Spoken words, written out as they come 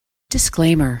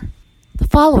Disclaimer. The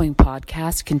following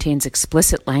podcast contains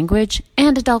explicit language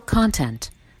and adult content.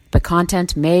 The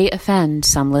content may offend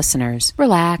some listeners.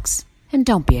 Relax and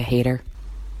don't be a hater.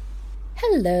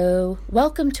 Hello.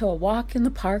 Welcome to a Walk in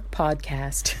the Park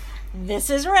podcast. This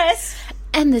is Ris.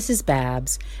 And this is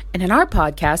Babs. And in our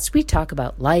podcast, we talk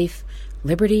about life,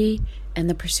 liberty, and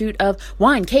the pursuit of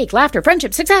wine, cake, laughter,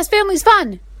 friendship, success, families,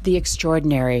 fun. The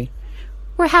extraordinary.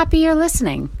 We're happy you're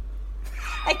listening.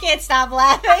 I can't stop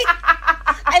laughing.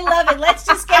 I love it. Let's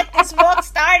just get this walk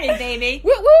started, baby.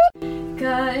 Woo woo!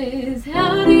 Guys,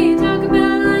 how do you talk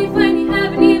about life when you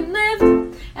haven't even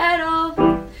lived at all?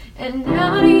 And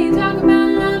how do you talk about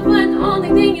love when the only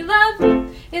thing you love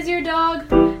is your dog?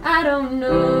 I don't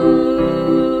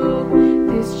know.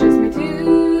 This just my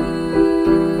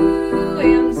 2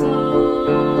 a.m.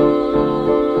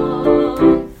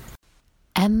 song.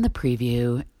 And the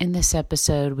preview. In this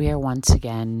episode, we are once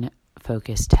again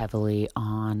focused heavily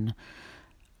on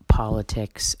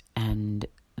politics and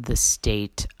the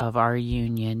state of our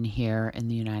union here in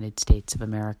the United States of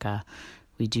America.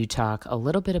 We do talk a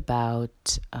little bit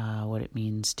about what it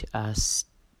means to us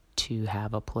to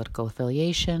have a political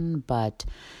affiliation, but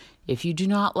if you do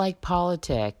not like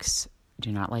politics,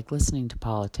 do not like listening to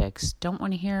politics, don't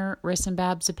want to hear Ris and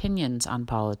Babs' opinions on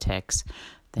politics,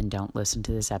 then don't listen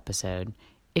to this episode.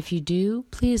 If you do,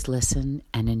 please listen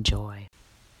and enjoy.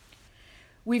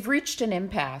 We've reached an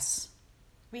impasse,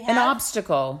 an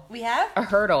obstacle, a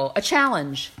hurdle, a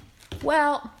challenge.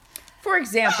 Well, for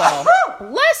example,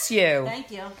 bless you. Thank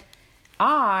you.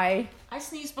 I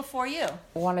sneezed before you.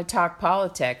 want to talk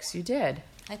politics. You did.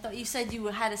 I thought you said you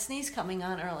had a sneeze coming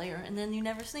on earlier, and then you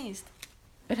never sneezed.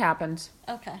 It happens.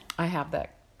 Okay. I have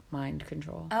that mind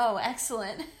control. Oh,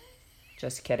 excellent.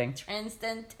 Just kidding.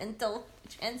 Transcendental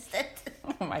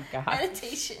Oh my God.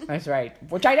 meditation. That's right.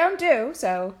 Which I don't do,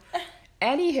 so...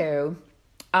 Anywho,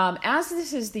 as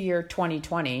this is the year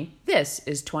 2020, this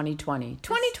is 2020.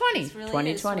 2020. This really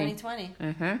 2020. is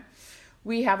 2020. Uh-huh.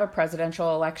 We have a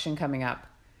presidential election coming up.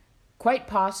 Quite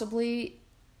possibly,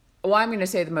 well, I'm going to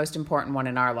say the most important one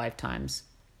in our lifetimes.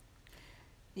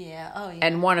 Yeah. Oh, yeah.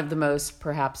 And one of the most,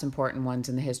 perhaps, important ones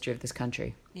in the history of this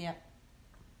country. Yeah.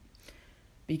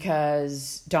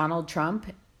 Because Donald Trump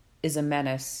is a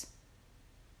menace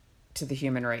to the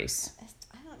human race.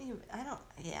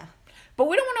 Yeah. But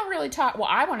we don't want to really talk. Well,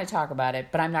 I want to talk about it,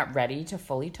 but I'm not ready to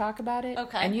fully talk about it.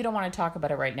 Okay. And you don't want to talk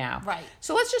about it right now. Right.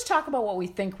 So let's just talk about what we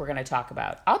think we're going to talk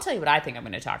about. I'll tell you what I think I'm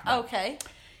going to talk about. Okay.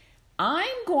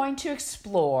 I'm going to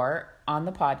explore on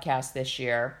the podcast this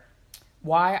year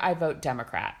why I vote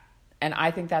Democrat. And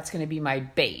I think that's going to be my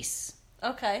base.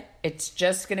 Okay. It's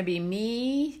just going to be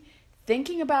me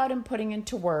thinking about and putting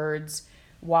into words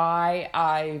why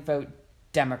I vote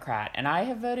Democrat. And I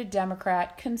have voted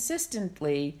Democrat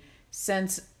consistently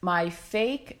since my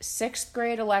fake 6th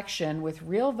grade election with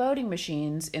real voting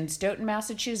machines in Stoughton,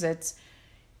 Massachusetts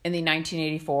in the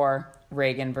 1984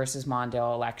 Reagan versus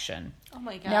Mondale election. Oh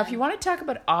my God. Now, if you want to talk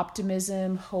about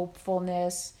optimism,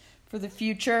 hopefulness for the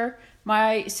future,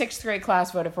 my 6th grade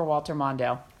class voted for Walter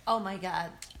Mondale. Oh my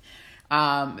God.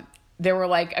 There were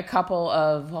like a couple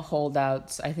of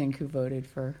holdouts, I think, who voted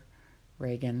for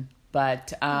Reagan.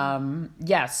 But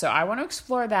yes, so I want to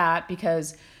explore that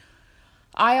because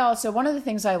one of the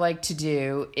things I like to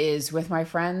do is with my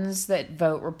friends that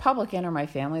vote Republican or my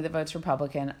family that votes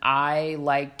Republican, I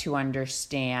like to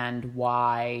understand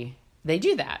why they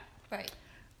do that. Right.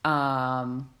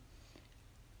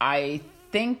 I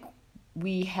think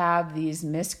we have these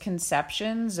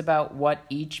misconceptions about what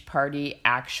each party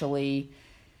actually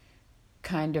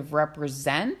kind of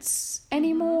represents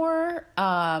anymore.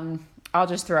 I'll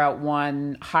just throw out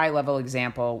one high-level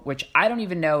example, which I don't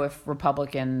even know if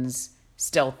Republicans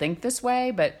still think this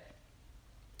way, but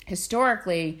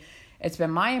historically, it's been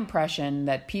my impression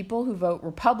that people who vote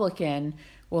Republican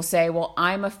will say, well,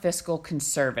 I'm a fiscal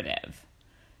conservative.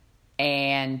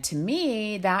 And to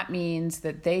me, that means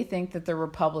that they think that the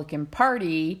Republican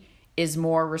Party is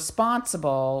more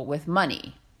responsible with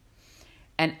money.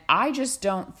 And I just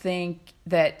don't think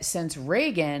that since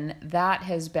Reagan, that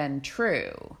has been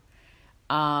true.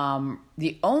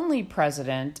 The only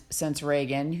president since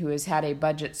Reagan who has had a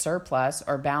budget surplus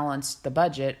or balanced the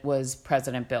budget was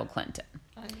President Bill Clinton.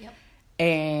 Yep.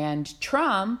 And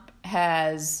Trump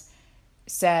has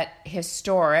set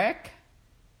historic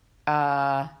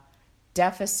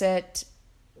deficit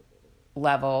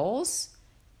levels,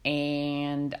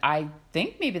 and I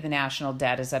think maybe the national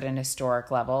debt is at an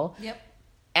historic level. Yep.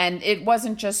 And it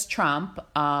wasn't just Trump.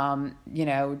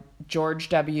 George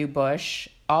W. Bush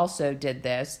also did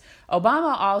this.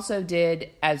 Obama also did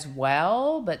as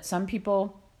well, but some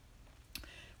people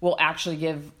will actually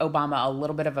give Obama a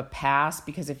little bit of a pass,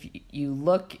 because if you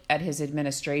look at his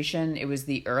administration, it was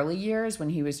the early years when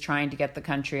he was trying to get the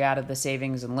country out of the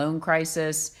savings and loan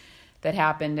crisis that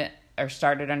happened or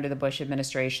started under the Bush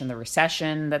administration, the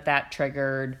recession that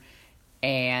triggered,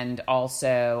 and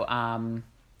also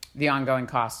the ongoing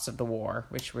costs of the war,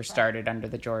 which were started under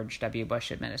the George W.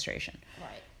 Bush administration.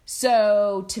 Right.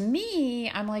 So to me,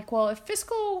 I'm like, well, if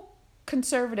fiscal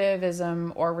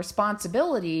conservatism or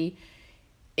responsibility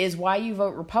is why you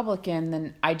vote Republican,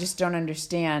 then I just don't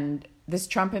understand. This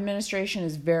Trump administration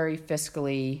is very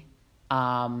fiscally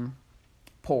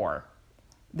poor.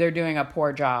 They're doing a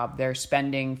poor job. They're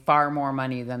spending far more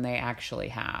money than they actually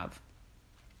have.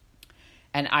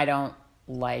 And I don't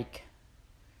like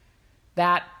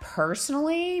that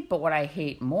personally, but what I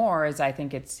hate more is I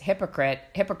think it's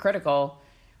hypocritical,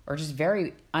 or just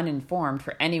very uninformed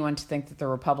for anyone to think that the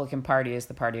Republican Party is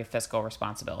the party of fiscal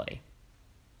responsibility.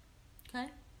 Okay,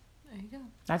 there you go.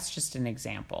 That's just an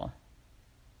example.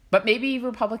 But maybe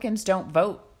Republicans don't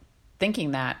vote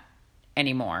thinking that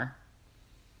anymore.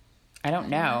 I don't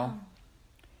know.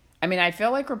 I mean, I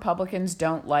feel like Republicans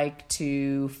don't like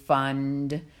to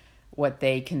fund what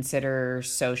they consider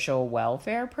social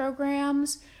welfare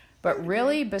programs. But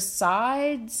really,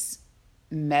 besides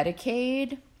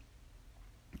Medicaid,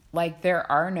 like, there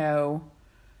are no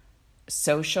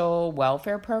social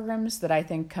welfare programs that I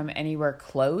think come anywhere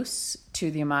close to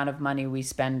the amount of money we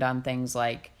spend on things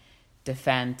like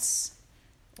defense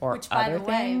or Which, by other the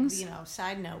way, things.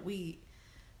 side note,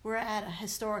 we're at a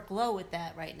historic low with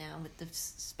that right now, with the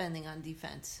spending on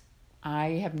defense.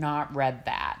 I have not read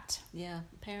that. Yeah,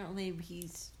 apparently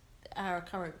our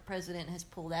current president has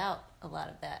pulled out a lot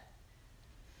of that.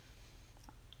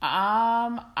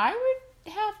 I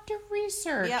would have to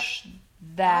research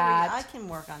that. I can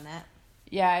work on that.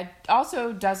 Yeah, it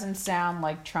also doesn't sound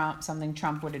like something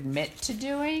Trump would admit to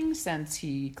doing, since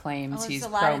he claims he's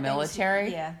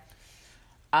pro-military.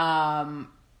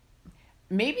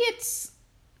 Maybe it's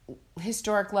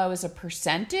historic low as a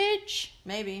percentage.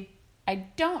 Maybe. I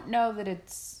don't know that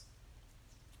it's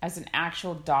as an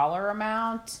actual dollar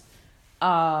amount.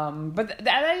 But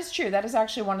that is true. That is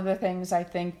actually one of the things I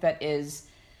think that is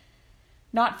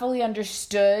not fully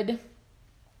understood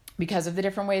because of the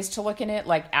different ways to look at it,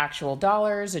 like actual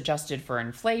dollars adjusted for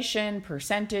inflation,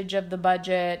 percentage of the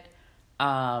budget.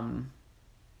 I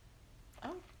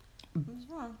was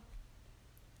wrong.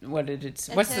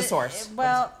 What's the source?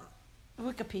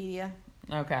 Wikipedia.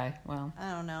 Okay, well.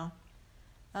 I don't know.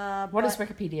 What does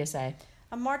Wikipedia say?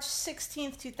 On March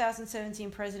 16th,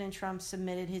 2017, President Trump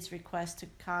submitted his request to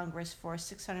Congress for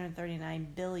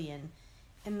 $639 billion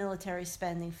in military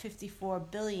spending,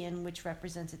 $54 billion, which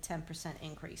represents a 10%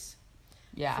 increase.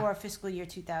 Yeah. For fiscal year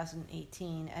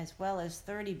 2018, as well as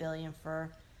 $30 billion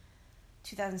for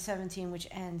 2017, which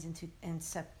ends in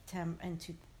September.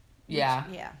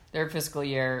 Yeah. Their fiscal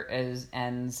year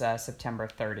ends September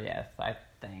 30th, I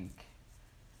think.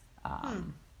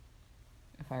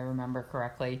 If I remember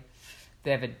correctly. They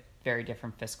have a very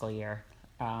different fiscal year.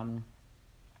 I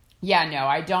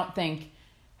don't think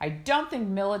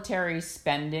military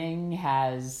spending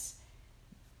has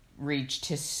reached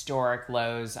historic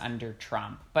lows under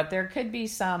Trump. But there could be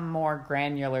some more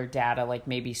granular data, like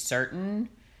maybe certain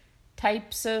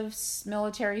types of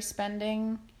military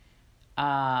spending.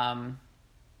 But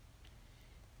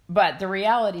the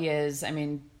reality is, I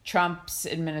mean, Trump's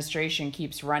administration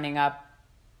keeps running up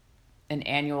an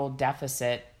annual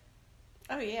deficit.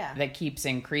 Oh, yeah. That keeps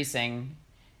increasing.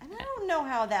 And I don't know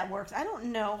how that works. I don't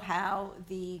know how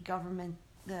the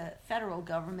federal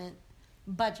government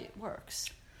budget works.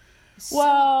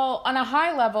 Well, on a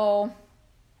high level,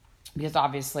 because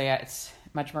obviously it's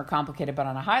much more complicated, but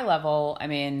on a high level, I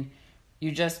mean,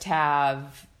 you just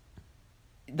have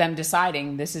them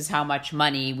deciding this is how much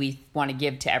money we want to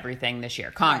give to everything this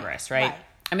year. Congress, right?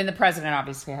 I mean, the president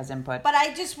obviously has input. But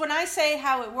when I say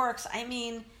how it works, I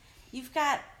mean, you've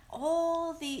got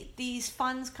all these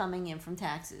funds coming in from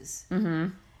taxes. Mm-hmm.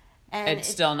 And it's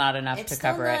still not enough to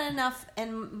cover it. It's still not enough.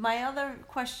 And my other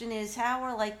question is, how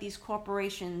are these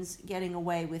corporations getting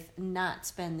away with not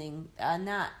spending,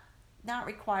 not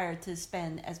required to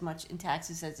spend as much in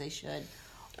taxes as they should?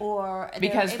 Or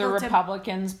because the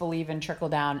Republicans believe in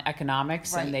trickle-down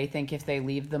economics, right, and they think if they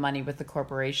leave the money with the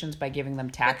corporations by giving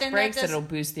them tax breaks, that it'll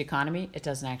boost the economy. It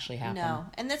doesn't actually happen. No,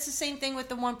 and that's the same thing with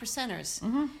the 1%ers.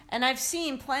 Mm-hmm. And I've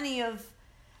seen plenty of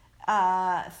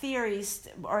theories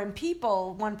in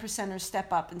people, 1%ers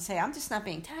step up and say, I'm just not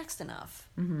being taxed enough,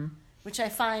 mm-hmm, which I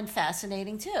find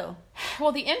fascinating too.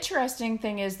 Well, the interesting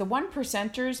thing is the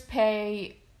 1%ers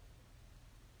pay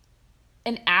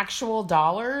in actual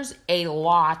dollars a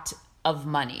lot of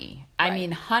money. Right. I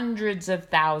mean, hundreds of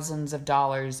thousands of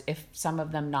dollars, if some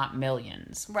of them not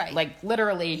millions. Right. Like,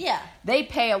 literally, Yeah. they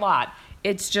pay a lot.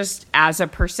 It's just as a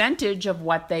percentage of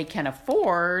what they can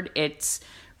afford, it's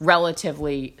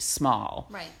relatively small.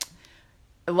 Right.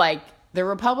 Like, the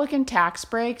Republican tax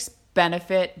breaks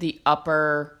benefit the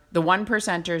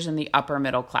 1%ers in the upper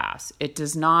middle class. It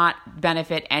does not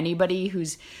benefit anybody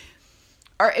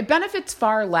or it benefits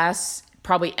far less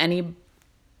probably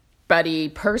anybody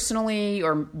personally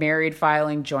or married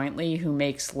filing jointly who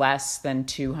makes less than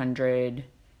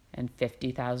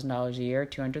 $250,000 a year,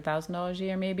 $200,000 a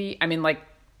year maybe. I mean, like,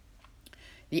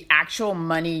 the actual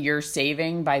money you're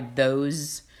saving by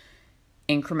those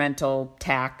incremental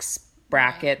tax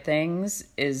bracket things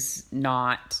is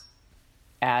not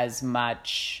as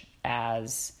much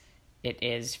as it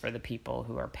is for the people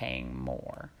who are paying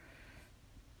more.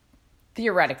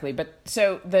 Theoretically, but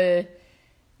so the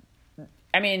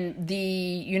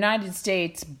United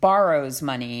States borrows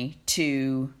money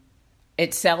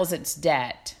it sells its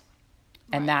debt,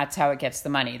 and that's how it gets the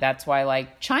money. That's why,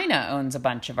 like, China owns a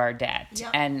bunch of our debt.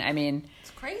 Yep. And I mean,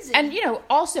 It's crazy. and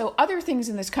also other things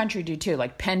in this country do too,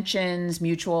 like pensions,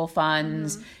 mutual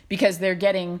funds, because they're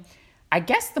getting, I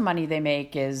guess the money they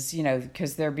make is,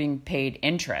 because they're being paid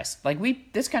interest.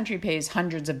 Like, this country pays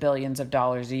hundreds of billions of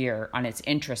dollars a year on its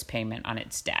interest payment on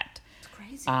its debt. It's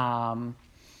crazy.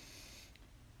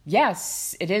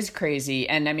 Yes, it is crazy.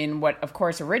 And I mean, what of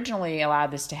course originally allowed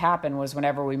this to happen was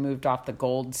whenever we moved off the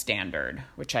gold standard,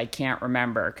 which I can't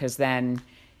remember, because then,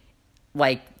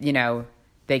 like,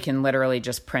 they can literally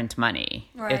just print money.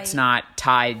 Right. It's not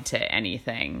tied to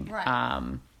anything.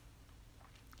 Right.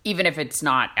 Even if it's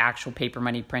not actual paper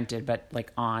money printed, but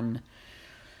like on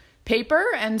paper.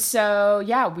 And so,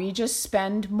 yeah, we just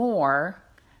spend more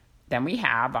than we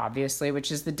have, obviously,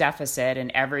 which is the deficit.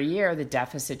 And every year the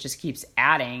deficit just keeps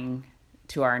adding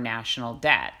to our national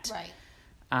debt. Right.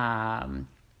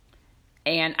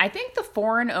 And I think the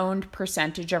foreign-owned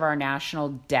percentage of our national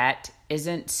debt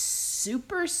isn't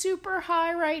super, super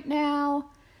high right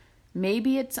now.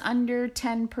 Maybe it's under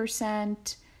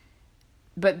 10%.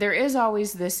 But there is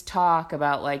always this talk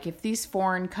about, like, if these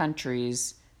foreign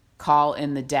countries call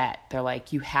in the debt, they're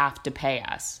like, you have to pay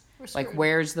us. Like,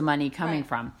 where's the money coming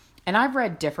from? And I've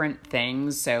read different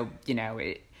things. So,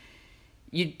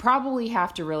 you'd probably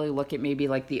have to really look at maybe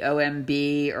like the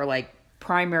OMB or like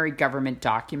primary government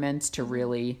documents to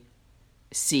really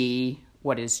see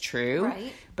what is true.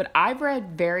 Right. But I've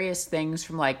read various things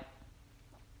from, like,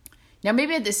 now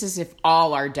maybe this is if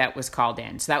all our debt was called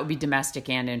in. So that would be domestic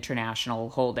and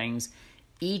international holdings.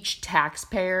 Each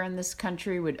taxpayer in this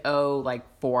country would owe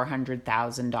like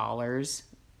 $400,000.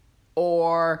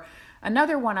 Or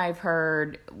another one I've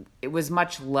heard, it was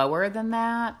much lower than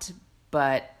that,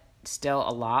 but still a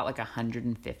lot, like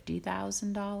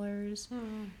 $150,000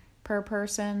 per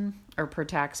person or per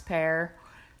taxpayer.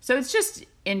 So it's just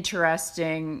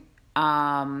interesting.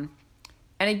 And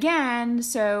again,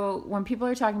 so when people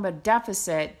are talking about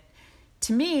deficit,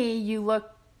 to me, you look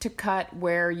to cut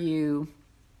where you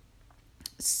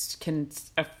can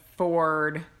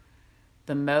afford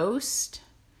the most.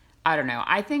 I don't know.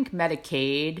 I think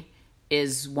Medicaid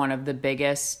is one of the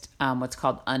biggest, what's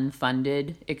called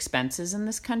unfunded expenses in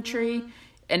this country. Mm-hmm.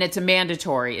 And it's a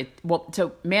mandatory.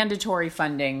 So mandatory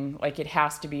funding, like, it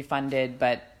has to be funded,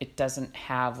 but it doesn't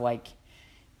have like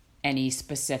any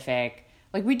specific,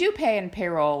 like, we do pay in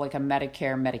payroll like a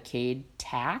Medicare, Medicaid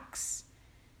tax.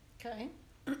 Okay.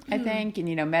 I think, and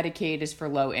Medicaid is for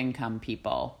low income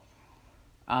people.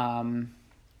 Right.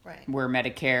 Where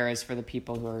Medicare is for the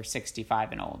people who are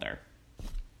 65 and older.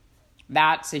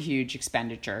 That's a huge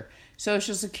expenditure.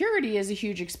 Social Security is a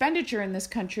huge expenditure in this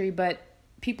country, but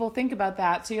people think about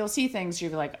that. So you'll see things,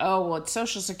 you're like, oh, well, it's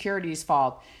Social Security's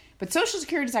fault. But Social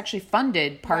Security is actually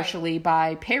funded partially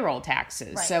by payroll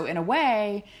taxes. Right. So in a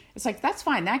way, it's like, that's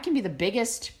fine. That can be the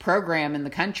biggest program in the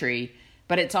country,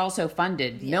 but it's also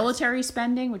funded. Yes. Military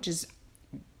spending, which is,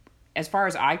 as far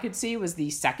as I could see, was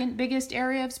the second biggest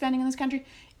area of spending in this country,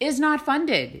 is not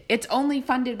funded. It's only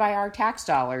funded by our tax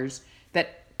dollars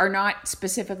that are not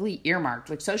specifically earmarked.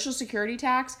 Like, Social Security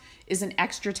tax is an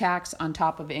extra tax on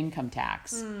top of income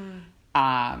tax.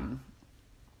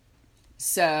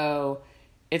 So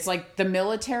it's like the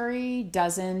military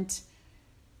doesn't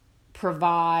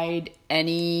provide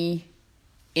any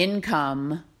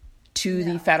income to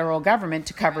the federal government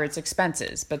to cover its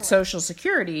expenses. But Social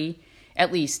Security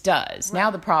at least does. Right.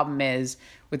 Now the problem is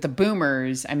with the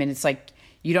boomers, I mean, it's like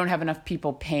you don't have enough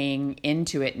people paying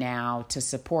into it now to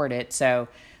support it. So,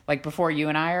 like, before you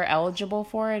and I are eligible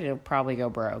for it, it'll probably go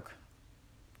broke.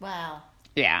 Wow.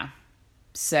 Yeah.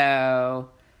 So,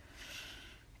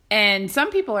 And some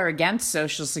people are against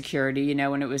Social Security. You know,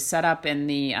 when it was set up in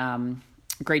the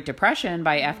Great Depression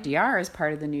by FDR as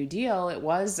part of the New Deal, it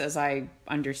was, as I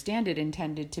understand it,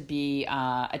 intended to be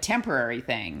a temporary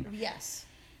thing. Yes.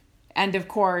 And of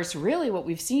course, really what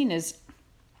we've seen is,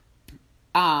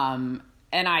 and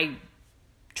I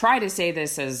try to say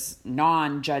this as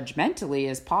non-judgmentally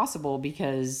as possible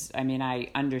because, I mean, I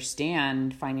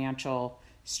understand financial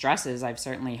stresses. I've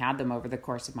certainly had them over the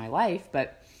course of my life,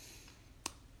 but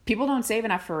people don't save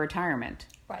enough for retirement.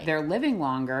 Right. They're living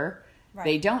longer. Right.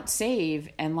 They don't save.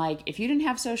 And like, if you didn't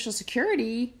have Social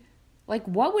Security, like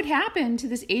what would happen to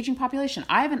this aging population?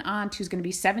 I have an aunt who's going to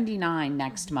be 79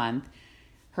 next month.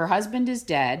 Her husband is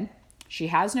dead. She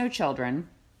has no children.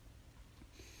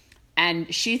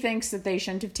 And she thinks that they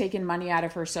shouldn't have taken money out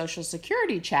of her Social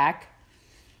Security check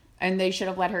and they should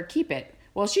have let her keep it.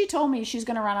 Well, she told me she's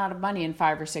going to run out of money in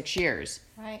 5 or 6 years.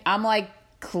 Right. I'm like,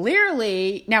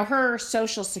 clearly, now her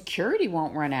Social Security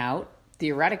won't run out,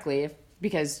 theoretically,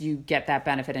 because you get that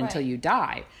benefit until you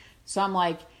die. So I'm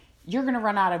like, you're going to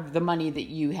run out of the money that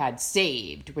you had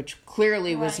saved, which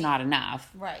clearly was not enough.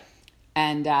 Right.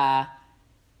 And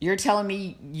you're telling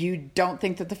me you don't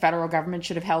think that the federal government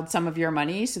should have held some of your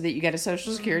money so that you get a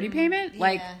Social Security payment?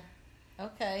 Like,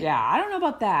 okay. Yeah, I don't know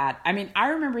about that. I mean, I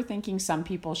remember thinking some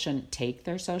people shouldn't take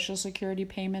their Social Security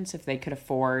payments if they could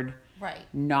afford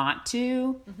not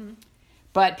to. Mm-hmm.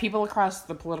 But people across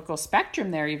the political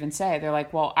spectrum there even say, they're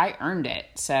like, well, I earned it,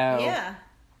 so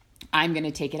I'm going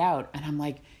to take it out. And I'm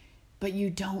like, but you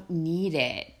don't need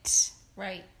it.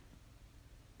 Right.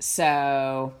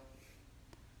 So,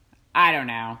 I don't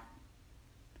know.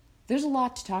 There's a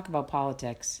lot to talk about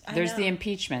politics. There's the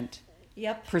impeachment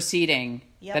proceeding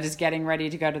that is getting ready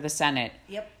to go to the Senate.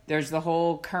 There's the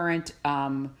whole current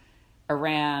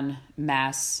Iran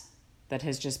mess that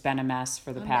has just been a mess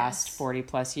for the past 40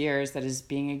 plus years that is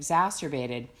being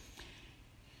exacerbated.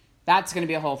 That's going to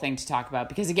be a whole thing to talk about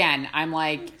because again, I'm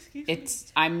like,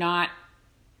 I'm not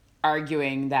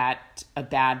arguing that a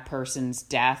bad person's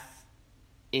death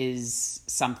is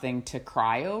something to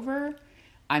cry over.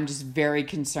 I'm just very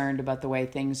concerned about the way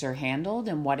things are handled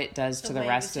and what it does to the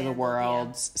rest of the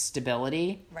world's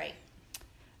stability. Right.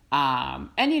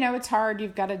 And you know, it's hard.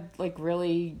 You've got to like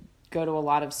really go to a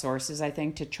lot of sources, I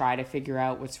think, to try to figure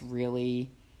out what's really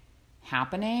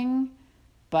happening.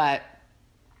 But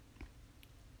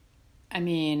I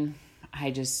mean,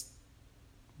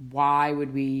 why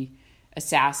would we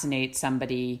assassinate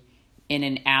somebody in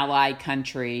an ally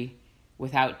country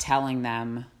without telling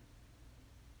them?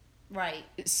 Right.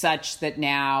 Such that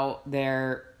now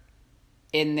they're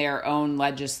in their own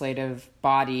legislative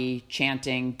body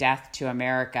chanting death to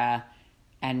America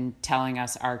and telling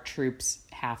us our troops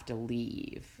have to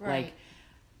leave. Right. Like,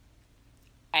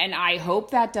 and I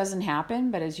hope that doesn't happen,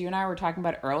 but as you and I were talking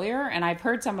about earlier, and I've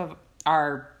heard some of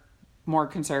our more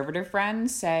conservative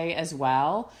friends say as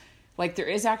well, like there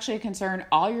is actually a concern.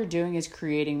 All you're doing is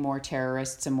creating more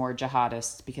terrorists and more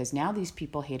jihadists because now these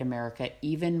people hate America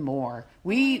even more.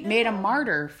 We made a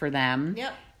martyr for them.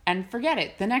 Yep. And forget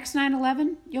it. The next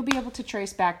 9/11, you'll be able to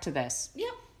trace back to this.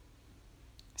 Yep.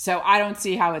 So I don't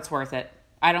see how it's worth it.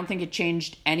 I don't think it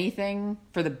changed anything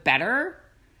for the better.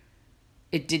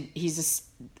 It did. He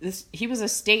was a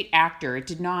state actor. It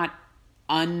did not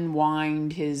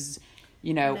unwind his,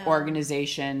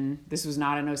 organization. This was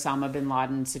not an Osama bin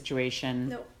Laden situation.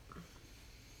 Nope.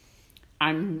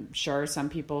 I'm sure some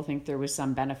people think there was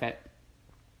some benefit.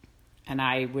 And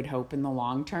I would hope in the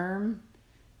long term,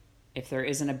 if there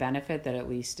isn't a benefit, that at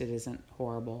least it isn't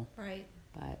horrible. Right.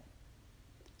 But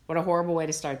what a horrible way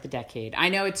to start the decade. I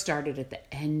know it started at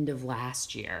the end of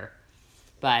last year,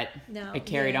 but it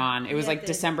carried on. It was like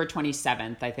December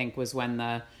 27th, I think, was when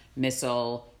the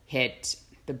missile hit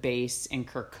the base in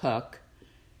Kirkuk.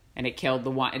 And it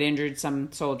it injured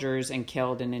some soldiers and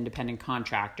killed an independent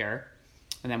contractor.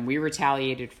 And then we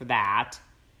retaliated for that.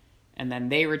 And then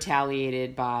they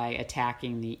retaliated by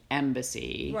attacking the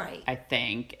embassy, I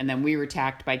think. And then we were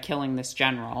attacked by killing this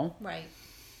general. Right.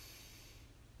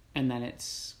 And then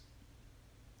it's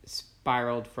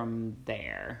spiraled from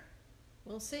there.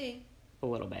 We'll see. A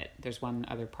little bit. There's one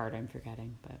other part I'm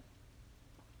forgetting, but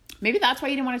maybe that's why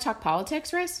you didn't want to talk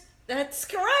politics, Ris? That's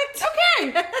correct.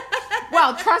 Okay.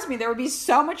 Well, trust me, there would be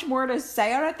so much more to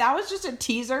say on it. That was just a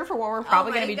teaser for what we're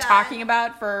probably going to be talking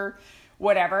about for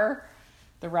whatever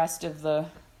the rest of the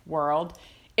world.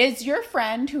 Is your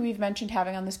friend who we've mentioned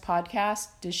having on this podcast,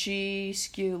 does she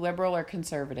skew liberal or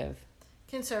conservative?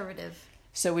 Conservative.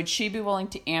 So would she be willing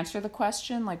to answer the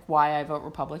question, like why I vote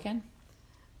Republican?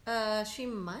 She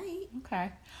might.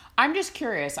 Okay. I'm just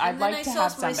curious. I'd like to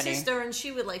have somebody. My sister, and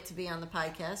she would like to be on the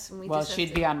podcast. And well,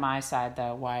 she'd be on my side,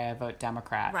 though, why I vote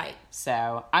Democrat. Right.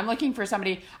 So I'm looking for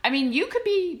somebody. I mean, you could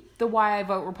be the why I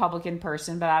vote Republican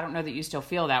person, but I don't know that you still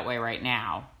feel that way right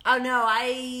now. Oh, no.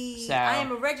 I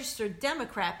am a registered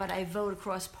Democrat, but I vote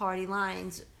across party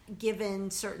lines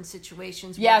given certain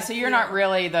situations. Yeah, so you're not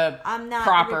really the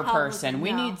proper person. No.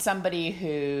 We need somebody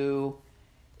who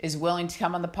is willing to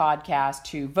come on the podcast,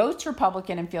 who votes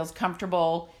Republican and feels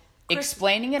comfortable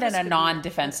explaining it in a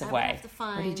non-defensive way.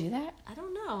 Would he do that? I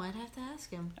don't know. I'd have to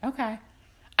ask him. Okay.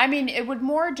 I mean, it would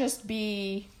more just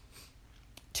be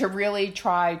to really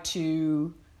try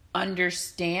to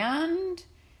understand.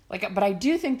 But I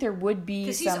do think there would be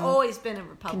because he's always been a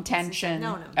Republican contention.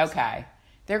 No. Okay.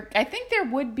 I think there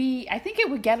would be. I think it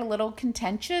would get a little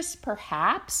contentious,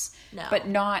 perhaps. No. But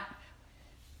not.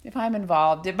 If I'm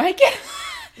involved, it might get.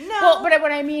 No. Well, but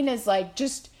what I mean is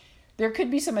just. There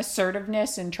could be some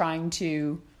assertiveness in trying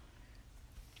to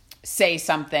say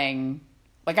something.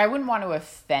 I wouldn't want to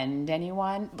offend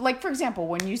anyone. For example,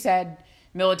 when you said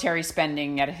military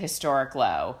spending at a historic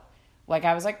low,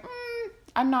 I was like,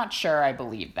 I'm not sure I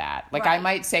believe that. Right. I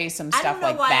might say some stuff like that. I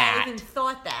don't know why I even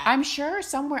thought that. I'm sure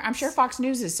Fox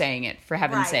News is saying it, for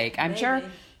heaven's sake. I'm sure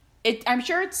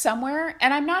it's somewhere,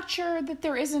 and I'm not sure that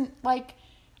there isn't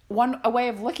a way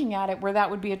of looking at it where that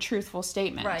would be a truthful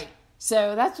statement. Right.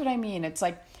 So that's what I mean. It's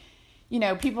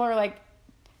people are like,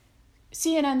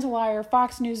 CNN's a liar,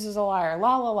 Fox News is a liar,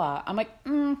 la, la, la. I'm like,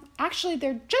 actually,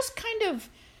 they're just kind of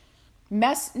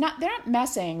they're not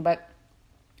messing, but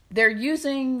they're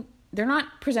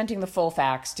not presenting the full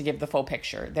facts to give the full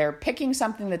picture. They're picking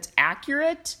something that's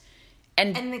accurate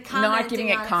and not giving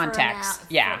it context.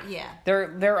 Yeah.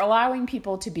 They're allowing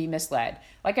people to be misled.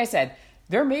 Like I said,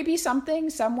 there may be something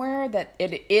somewhere that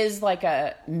it is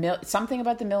something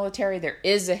about the military. There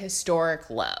is a historic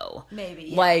low. Maybe.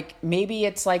 Yeah. Maybe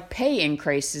it's pay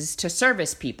increases to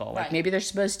service people. Right. Maybe they're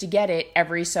supposed to get it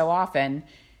every so often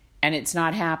and it's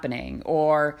not happening.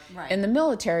 Or in the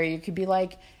military, it could be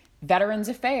Veterans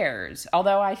Affairs.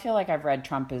 Although I feel I've read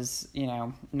Trump is,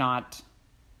 not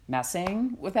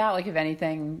messing with that. If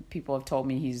anything, people have told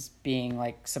me he's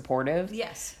being supportive.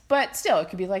 Yes. But still, it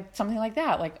could be something like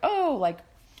that.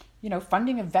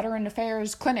 Funding of veteran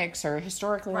affairs clinics are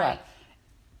historically low.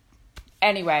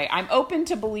 Anyway, I'm open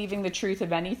to believing the truth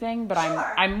of anything, but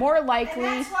sure. I'm more likely.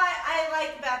 And that's why I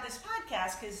like about this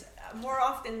podcast, because more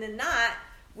often than not,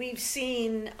 we've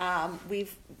seen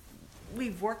we've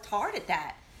worked hard at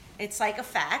that. It's a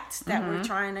fact that we're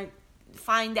trying to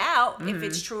find out if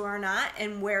it's true or not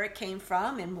and where it came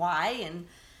from and why, and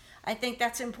I think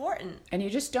that's important. And you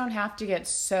just don't have to get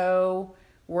so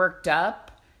worked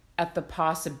up at the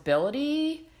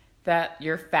possibility that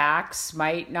your facts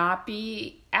might not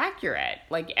be accurate.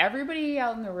 Everybody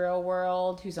out in the real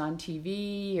world who's on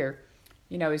TV or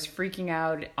is freaking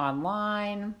out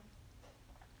online,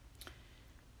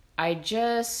 I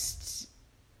just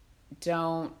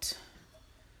don't.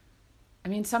 I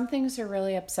mean, some things are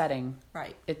really upsetting.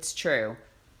 Right. It's true.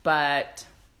 But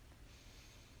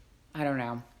I don't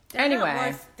know.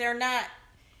 They're not.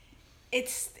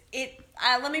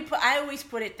 I always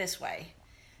put it this way.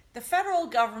 The federal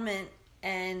government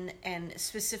and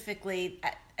specifically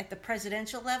at the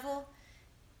presidential level,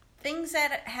 things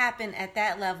that happen at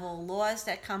that level, laws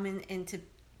that come into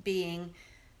being,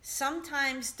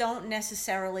 sometimes don't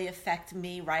necessarily affect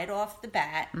me right off the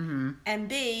bat, and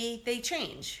B, they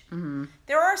change.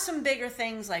 There are some bigger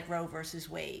things like Roe versus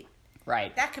Wade.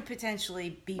 Right. That could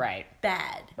potentially be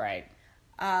bad. Right.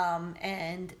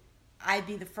 And I'd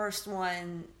be the first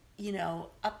one,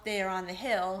 up there on the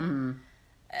hill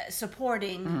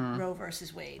supporting Roe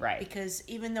versus Wade. Right. Because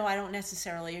even though I don't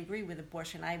necessarily agree with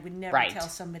abortion, I would never tell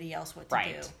somebody else what to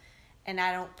do. And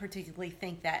I don't particularly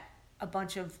think that a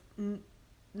bunch of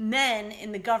men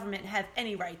in the government have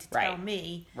any right to tell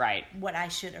me what I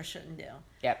should or shouldn't do.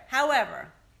 Yep.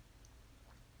 However,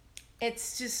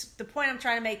 it's just the point I'm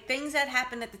trying to make. Things that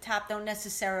happen at the top don't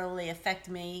necessarily affect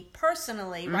me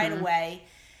personally right away,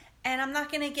 and I'm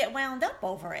not going to get wound up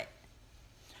over it.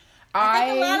 I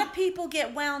think a lot of people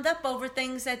get wound up over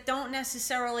things that don't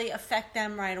necessarily affect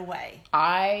them right away.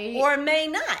 Or may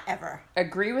not ever.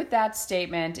 Agree with that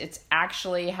statement. It's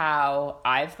actually how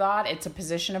I've thought. It's a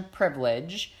position of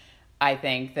privilege. I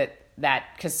think that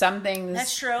because some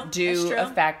things do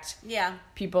affect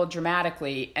people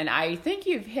dramatically. And I think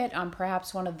you've hit on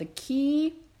perhaps one of the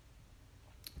key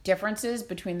differences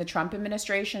between the Trump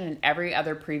administration and every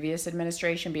other previous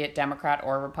administration, be it Democrat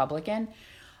or Republican.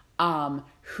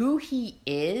 Who he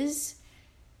is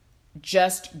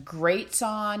just grates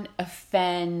on,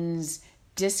 offends,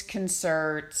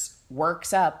 disconcerts,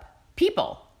 works up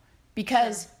people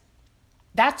because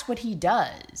that's what he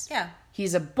does. Yeah.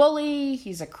 He's a bully.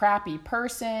 He's a crappy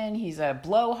person. He's a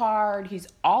blowhard. He's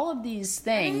all of these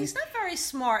things. And he's not very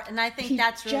smart, and I think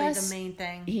that's really the main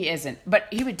thing. He isn't. But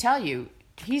he would tell you,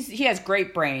 he has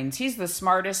great brains. He's the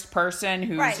smartest person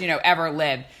who's, ever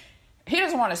lived. He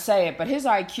doesn't want to say it, but his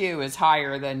IQ is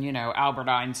higher than, Albert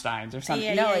Einstein's or something.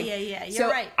 Yeah. You're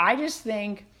right. I just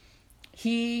think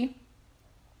he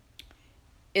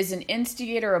is an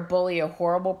instigator, a bully, a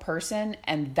horrible person,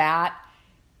 and that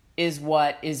is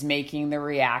what is making the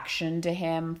reaction to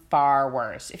him far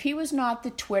worse. If he was not the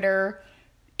Twitter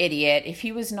idiot, if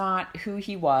he was not who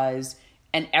he was,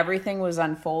 and everything was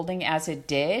unfolding as it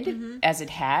did, as it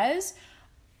has,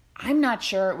 I'm not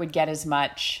sure it would get as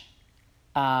much...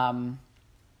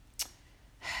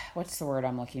 what's the word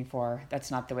I'm looking for?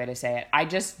 That's not the way to say it. I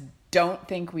just don't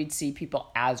think we'd see people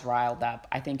as riled up.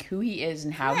 I think who he is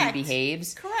and how he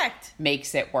behaves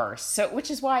makes it worse. So,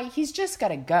 which is why he's just got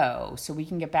to go so we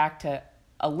can get back to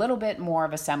a little bit more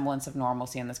of a semblance of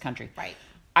normalcy in this country. Right.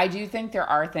 I do think there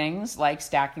are things like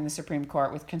stacking the Supreme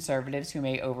Court with conservatives who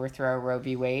may overthrow Roe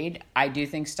v. Wade. I do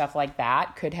think stuff like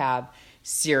that could have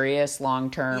serious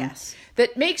long-term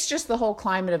that makes just the whole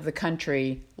climate of the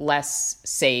country less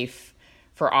safe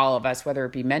for all of us, whether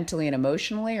it be mentally and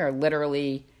emotionally or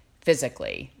literally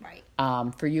physically. Right.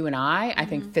 For you and I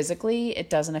think physically it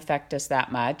doesn't affect us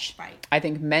that much. Right. I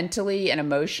think mentally and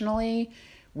emotionally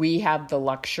we have the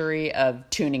luxury of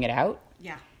tuning it out.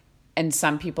 Yeah. And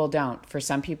some people don't. For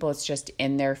some people it's just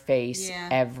in their face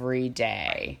every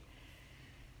day.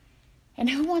 And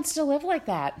who wants to live like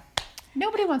that?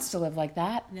 Nobody wants to live like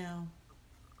that. No.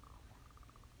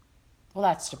 Well,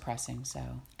 that's depressing, so.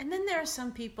 And then there are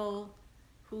some people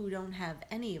who don't have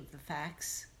any of the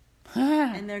facts.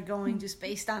 And they're going just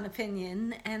based on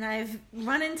opinion. And I've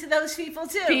run into those people,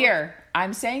 too. Fear.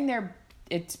 I'm saying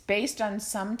it's based on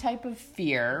some type of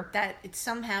fear. That it's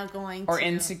somehow going or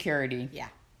insecurity. Yeah.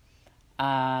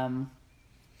 I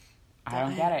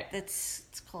don't get it.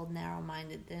 It's called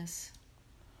narrow-mindedness.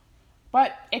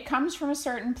 But it comes from a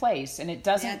certain place, and it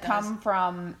doesn't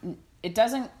it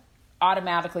doesn't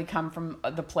automatically come from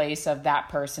the place of that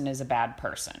person is a bad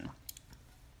person.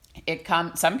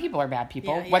 Some people are bad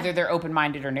people, whether they're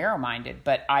open-minded or narrow-minded.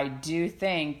 But I do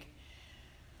think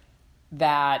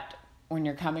that when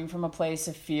you're coming from a place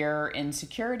of fear or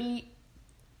insecurity,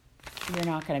 you're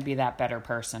not going to be that better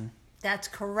person. That's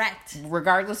correct.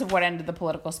 Regardless of what end of the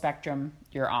political spectrum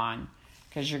you're on.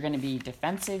 Because you're going to be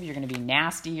defensive, you're going to be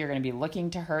nasty, you're going to be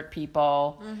looking to hurt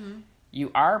people. Mm-hmm. You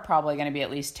are probably going to be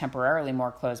at least temporarily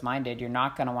more closed-minded. You're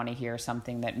not going to want to hear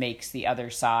something that makes the other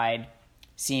side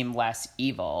seem less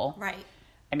evil. Right.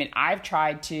 I mean, I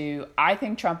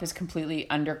think Trump is completely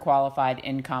underqualified,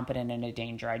 incompetent, and a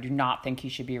danger. I do not think he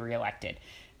should be reelected.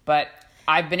 But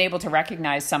I've been able to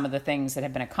recognize some of the things that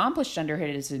have been accomplished under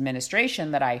his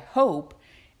administration that I hope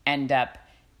end up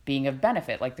being of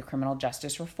benefit, like the criminal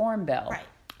justice reform bill. Right.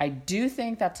 I do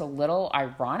think that's a little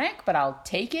ironic, but I'll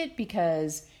take it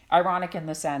because ironic in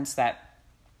the sense that,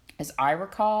 as I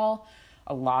recall,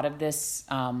 a lot of this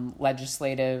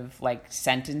legislative, like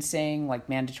sentencing, like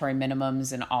mandatory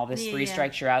minimums and all this three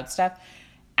strikes you're out stuff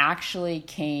actually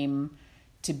came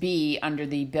to be under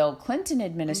the Bill Clinton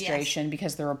administration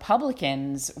because the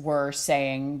Republicans were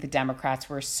saying the Democrats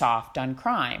were soft on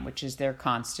crime, which is their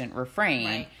constant refrain.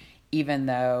 Right. Even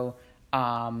though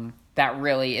that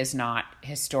really is not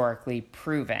historically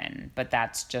proven, but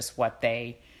that's just what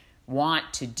they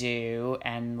want to do.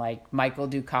 And like Michael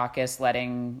Dukakis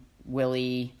letting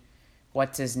Willie,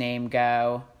 what's his name,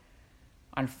 go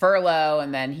on furlough,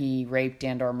 and then he raped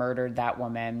and or murdered that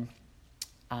woman.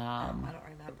 I don't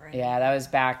remember. Yeah, that was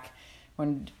back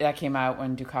when that came out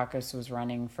when Dukakis was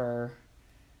running for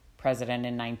president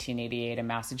in 1988, and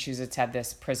Massachusetts had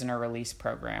this prisoner release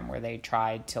program where they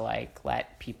tried to like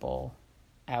let people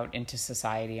out into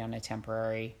society on a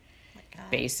temporary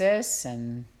basis.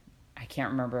 And I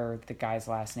can't remember the guy's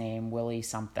last name, Willie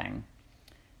something.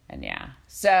 And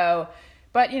so,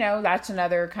 but that's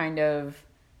another kind of,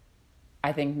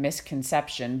 I think,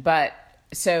 misconception. But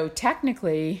so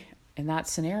technically in that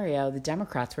scenario, the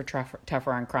Democrats were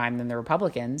tougher on crime than the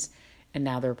Republicans, and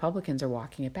now the Republicans are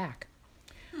walking it back.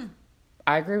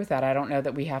 I agree with that. I don't know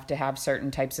that we have to have certain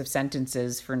types of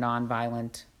sentences for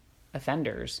nonviolent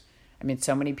offenders. I mean,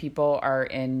 so many people are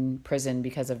in prison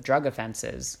because of drug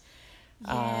offenses.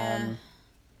 Yeah.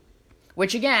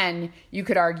 Which, again, you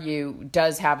could argue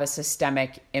does have a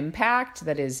systemic impact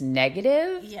that is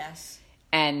negative. Yes.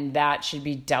 And that should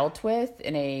be dealt with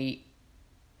in a,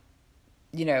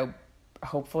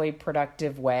 hopefully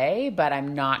productive way, but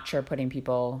I'm not sure putting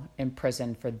people in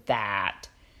prison for that.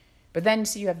 But then,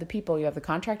 so you have the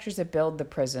contractors that build the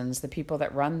prisons, the people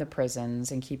that run the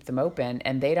prisons and keep them open,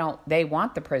 and they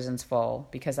want the prisons full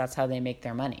because that's how they make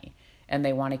their money. And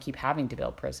they want to keep having to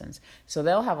build prisons. So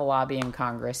they'll have a lobby in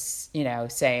Congress,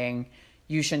 saying,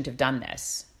 you shouldn't have done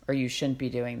this, or you shouldn't be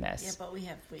doing this. Yeah, but we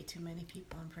have way too many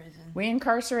people in prison. We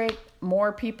incarcerate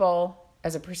more people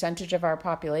as a percentage of our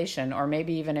population, or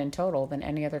maybe even in total, than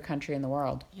any other country in the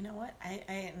world. You know what?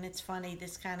 And it's funny.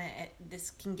 This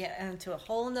can get into a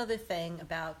whole nother thing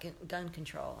about gun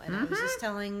control. And I was just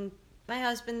telling my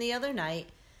husband the other night,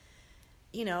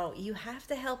 you have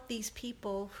to help these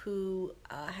people who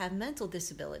have mental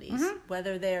disabilities,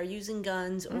 whether they're using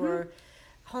guns or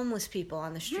homeless people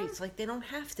on the streets. Like, they don't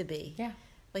have to be. Yeah.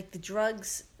 Like the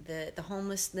drugs, the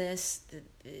homelessness,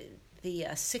 the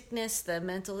sickness, the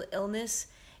mental illness,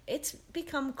 it's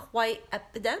become quite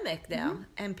epidemic now.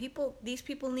 And these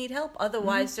people need help.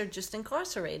 Otherwise, they're just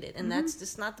incarcerated. And that's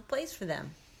just not the place for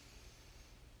them.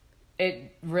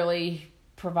 It really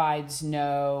provides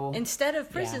no... Instead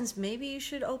of prisons, maybe you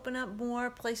should open up more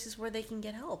places where they can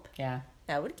get help. Yeah.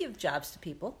 That would give jobs to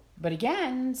people. But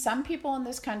again, some people in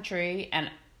this country,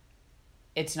 and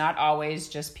it's not always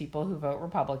just people who vote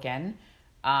Republican,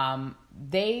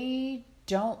 they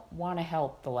don't want to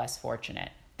help the less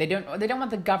fortunate. They don't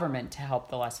want the government to help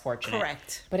the less fortunate.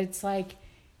 Correct. But it's like,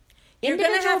 You're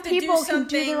individual gonna have to people do can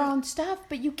do their something- own stuff,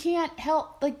 but you can't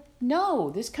help. Like, no,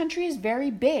 this country is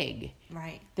very big.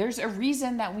 Right. There's a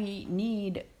reason that we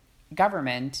need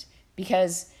government,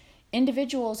 because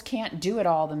individuals can't do it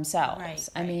all themselves. Right.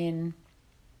 I mean,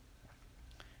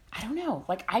 I don't know.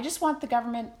 Like, I just want the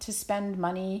government to spend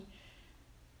money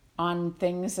on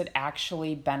things that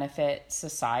actually benefit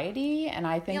society, and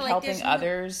I think helping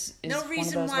others is one of those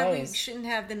ways. No reason why we shouldn't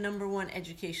have the number one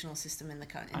educational system in the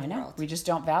world. We just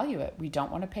don't value it. We don't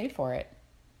want to pay for it.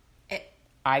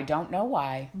 I don't know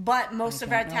why. But most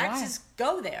of our taxes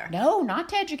go there. No, not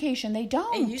to education. They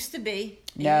don't. It used to be.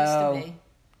 No. Used to be.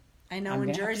 I know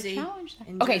in Jersey.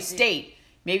 Okay, state.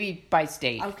 Maybe by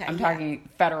state. Okay, I'm talking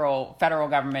federal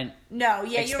government. No,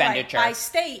 yeah, expenditure. You're right. By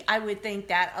state, I would think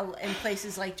that in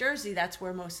places like Jersey, that's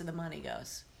where most of the money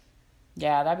goes.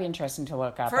 Yeah, that'd be interesting to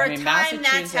look up. For a time,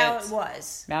 that's how it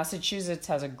was. Massachusetts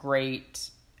has a great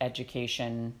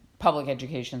public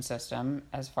education system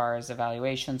as far as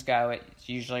evaluations go. It's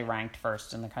usually ranked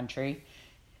first in the country.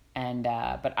 And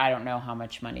but I don't know how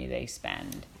much money they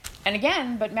spend. And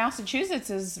again, but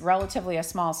Massachusetts is relatively a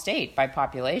small state by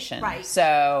population. Right.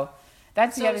 So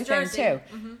that's the other thing Jersey.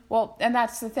 too. Well, and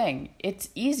that's the thing. It's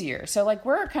easier. So like,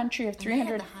 we're a country of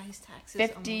 350. They have the highest taxes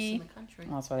almost in the country.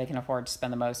 Well, that's why they can afford to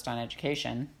spend the most on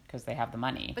education, because they have the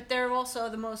money. But they're also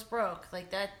the most broke.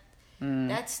 Like that.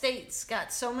 That state's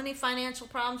got so many financial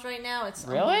problems right now. It's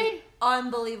really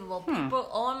unbelievable. People,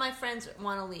 all my friends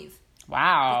want to leave.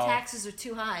 Wow. The taxes are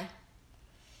too high.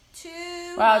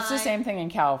 Well, it's the same thing in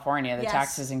California. The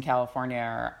taxes in California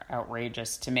are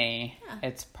outrageous to me. Yeah.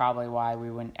 It's probably why we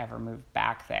wouldn't ever move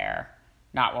back there.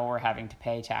 Not while we're having to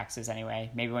pay taxes anyway.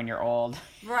 Maybe when you're old.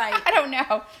 Right. I don't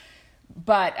know.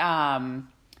 But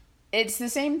it's the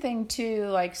same thing too.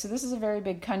 Like, so this is a very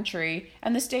big country,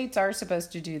 and the states are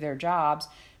supposed to do their jobs.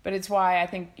 But it's why I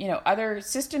think, other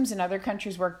systems in other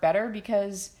countries work better,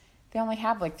 because they only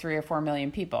have like 3 or 4 million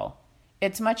people.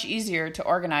 It's much easier to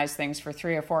organize things for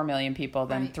 3 or 4 million people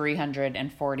than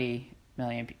 340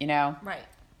 million, Right.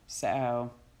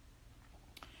 So,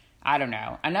 I don't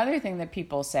know. Another thing that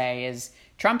people say is,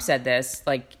 Trump said this,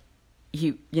 like,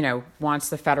 he, wants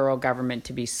the federal government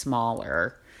to be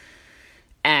smaller.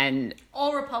 And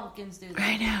all Republicans do that.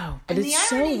 I know, but and it's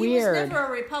the irony, so weird. He was never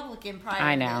a Republican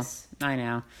prior to this. I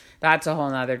know. That's a whole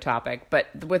nother topic.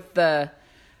 But with the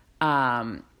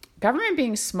government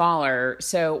being smaller,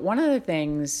 so one of the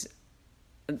things,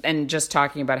 and just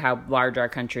talking about how large our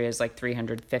country is, like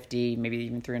 350, maybe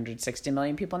even 360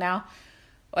 million people now.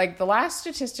 Like, the last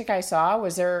statistic I saw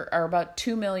was there are about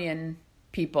 2 million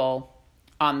people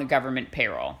on the government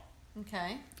payroll.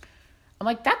 Okay. I'm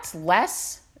like, that's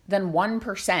less than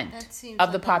 1%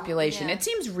 of the population. It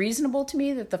seems reasonable to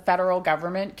me that the federal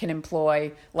government can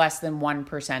employ less than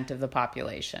 1% of the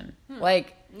population.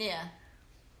 Like, yeah.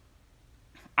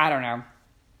 I don't know.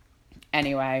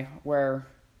 Anyway, we're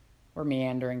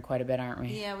meandering quite a bit, aren't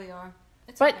we? Yeah, we are.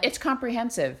 It's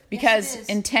comprehensive, because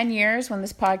in 10 years, when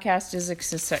this podcast is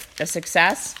a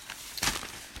success,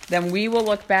 then we will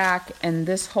look back, and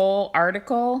this whole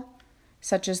article,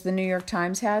 such as the New York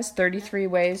Times has, 33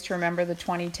 ways to remember the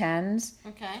 2010s.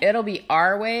 Okay. It'll be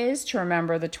our ways to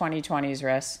remember the 2020s,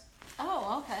 Ris.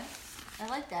 Oh, okay. I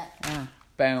like that. Yeah.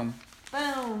 Boom.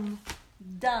 Boom.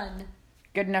 Done.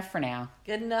 Good enough for now.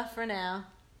 Good enough for now.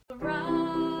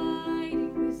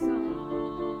 Writing this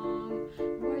song,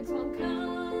 words won't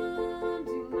come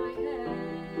to my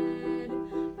head.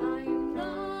 I am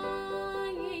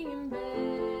lying in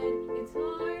bed, it's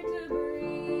hard to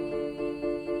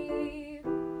breathe.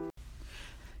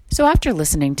 So after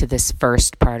listening to this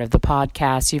first part of the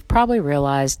podcast, you've probably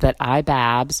realized that I,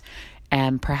 Babs,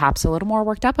 am perhaps a little more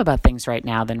worked up about things right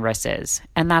now than Ris is,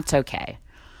 and that's okay.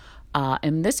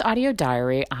 In this audio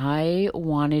diary, I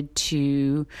wanted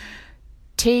to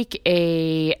take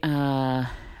a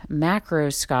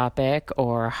macroscopic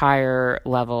or higher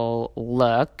level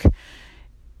look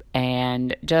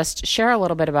and just share a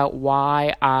little bit about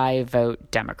why I vote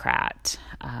Democrat.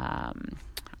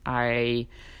 I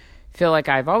feel like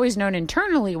I've always known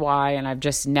internally why, and I've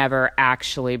just never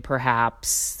actually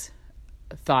perhaps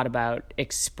thought about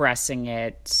expressing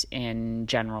it in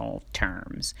general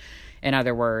terms. In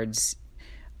other words,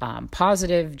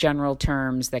 positive general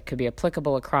terms that could be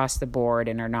applicable across the board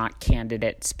and are not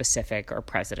candidate specific or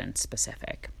president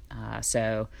specific.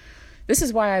 So this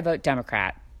is why I vote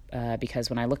Democrat,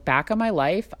 because when I look back on my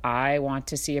life, I want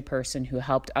to see a person who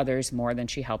helped others more than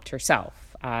she helped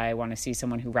herself. I want to see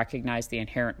someone who recognized the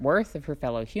inherent worth of her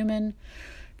fellow human,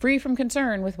 free from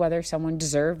concern with whether someone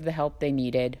deserved the help they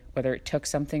needed, whether it took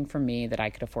something from me that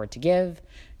I could afford to give,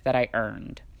 that I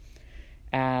earned.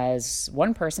 As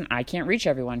one person, I can't reach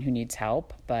everyone who needs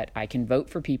help, but I can vote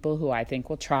for people who I think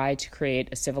will try to create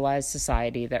a civilized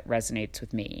society that resonates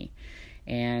with me.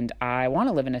 And I want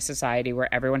to live in a society where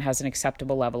everyone has an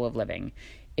acceptable level of living.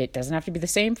 It doesn't have to be the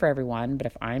same for everyone, but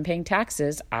if I'm paying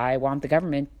taxes, I want the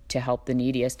government to help the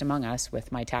neediest among us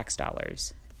with my tax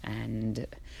dollars. And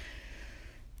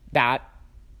that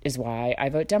is why I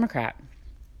vote Democrat.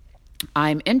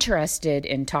 I'm interested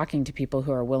in talking to people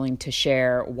who are willing to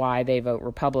share why they vote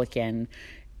Republican,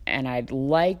 and I'd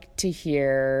like to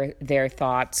hear their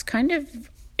thoughts kind of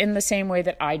in the same way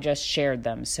that I just shared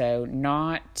them. So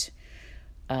not,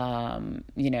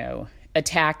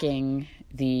 attacking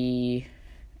the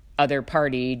other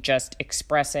party, just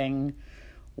expressing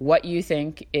what you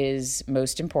think is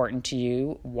most important to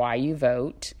you, why you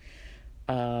vote.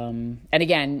 And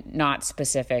again, not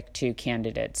specific to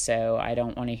candidates. So I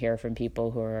don't want to hear from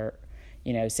people who are,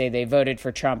 say they voted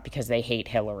for Trump because they hate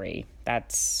Hillary.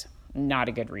 That's not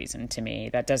a good reason to me.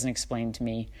 That doesn't explain to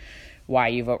me why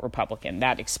you vote Republican.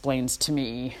 That explains to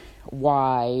me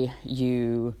why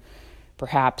you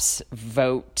perhaps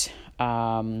vote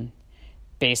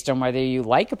based on whether you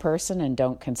like a person and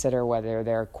don't consider whether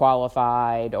they're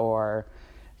qualified or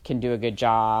can do a good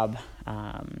job.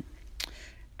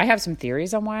 I have some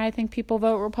theories on why I think people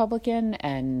vote Republican,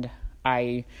 and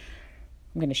I'm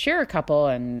going to share a couple,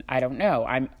 and I don't know.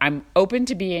 I'm open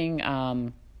to being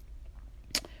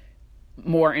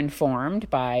more informed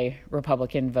by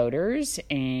Republican voters,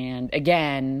 and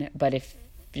again, but if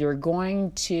you're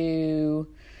going to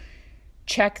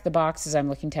check the boxes I'm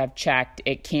looking to have checked,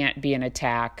 it can't be an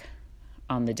attack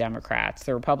on the Democrats.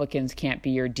 The Republicans can't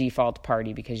be your default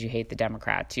party because you hate the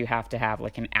Democrats. You have to have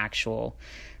like an actual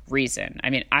reason.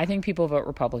 I mean, I think people vote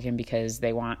Republican because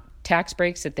they want tax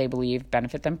breaks that they believe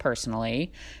benefit them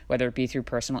personally, whether it be through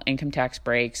personal income tax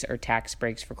breaks or tax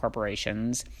breaks for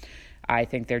corporations. I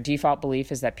think their default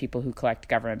belief is that people who collect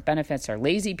government benefits are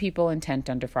lazy people intent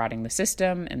on defrauding the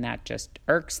system, and that just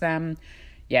irks them.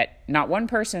 Yet not one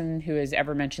person who has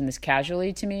ever mentioned this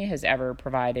casually to me has ever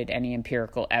provided any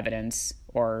empirical evidence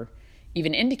or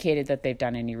even indicated that they've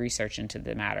done any research into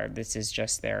the matter. This is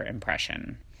just their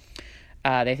impression.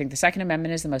 They think the Second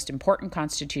Amendment is the most important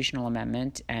constitutional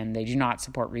amendment, and they do not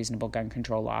support reasonable gun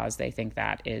control laws. They think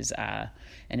that is an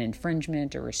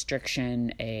infringement, a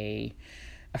restriction, an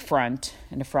affront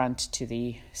to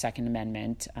the Second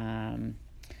Amendment.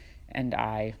 And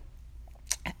I,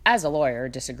 as a lawyer,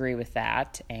 disagree with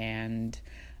that. And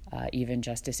even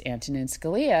Justice Antonin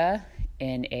Scalia,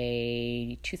 in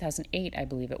a 2008, I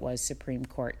believe it was, Supreme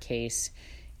Court case,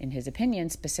 in his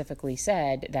opinion, specifically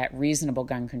said that reasonable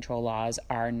gun control laws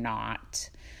are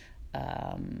not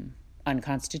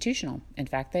unconstitutional. In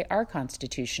fact, they are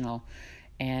constitutional.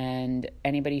 And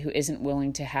anybody who isn't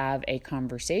willing to have a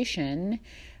conversation,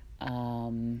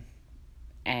 and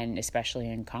especially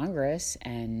in Congress,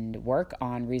 and work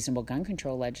on reasonable gun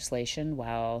control legislation,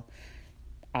 well,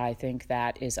 I think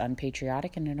that is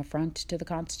unpatriotic and an affront to the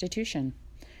Constitution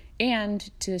and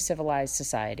to civilized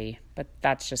society. But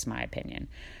that's just my opinion.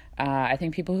 I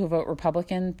think people who vote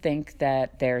Republican think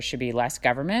that there should be less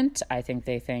government. I think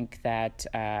they think that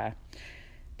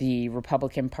the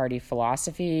Republican Party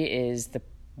philosophy is the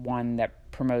one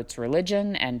that promotes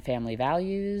religion and family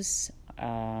values.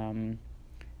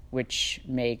 which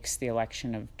makes the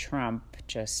election of Trump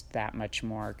just that much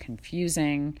more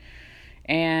confusing.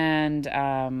 And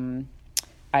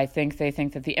I think they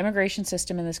think that the immigration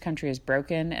system in this country is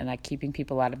broken and that keeping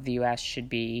people out of the U.S. should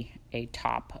be a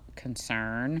top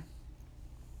concern.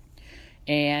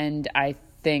 And I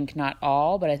think not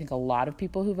all, but I think a lot of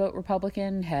people who vote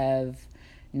Republican have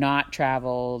not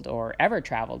traveled or ever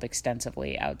traveled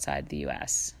extensively outside the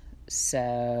U.S.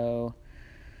 So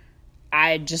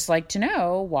I'd just like to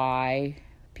know why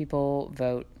people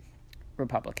vote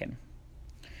Republican.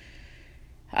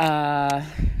 I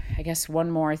guess one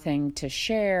more thing to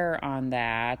share on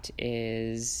that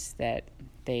is that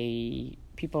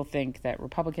people think that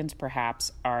Republicans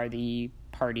perhaps are the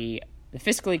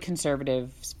fiscally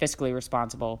conservative, fiscally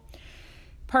responsible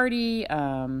party.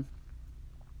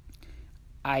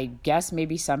 I guess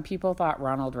maybe some people thought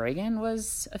Ronald Reagan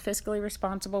was a fiscally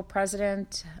responsible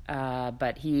president,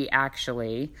 but he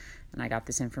actually, and I got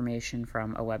this information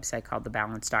from a website called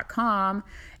thebalance.com,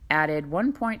 added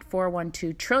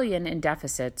 $1.412 trillion in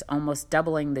deficits, almost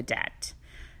doubling the debt.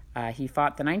 He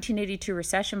fought the 1982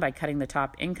 recession by cutting the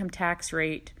top income tax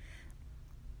rate,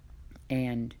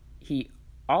 and he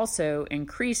also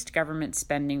increased government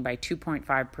spending by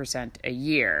 2.5% a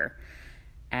year.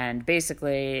 And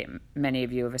basically, many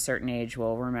of you of a certain age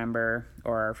will remember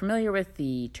or are familiar with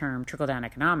the term trickle-down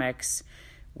economics,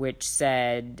 which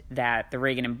said that the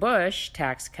Reagan and Bush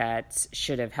tax cuts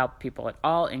should have helped people at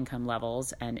all income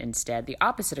levels, and instead the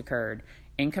opposite occurred.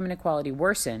 Income inequality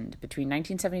worsened. Between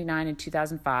 1979 and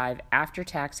 2005,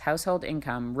 after-tax household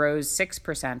income rose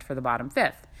 6% for the bottom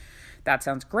fifth. That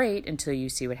sounds great until you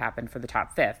see what happened for the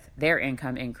top fifth. Their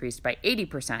income increased by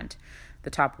 80%. The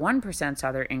top 1%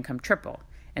 saw their income triple.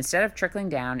 Instead of trickling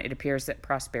down, it appears that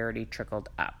prosperity trickled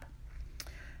up.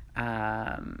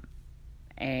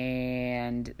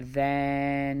 And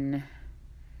then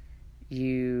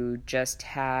you just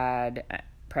had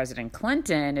President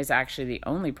Clinton is actually the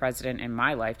only president in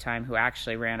my lifetime who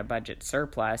actually ran a budget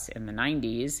surplus in the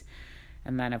 90s.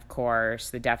 And then, of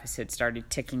course, the deficit started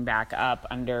ticking back up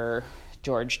under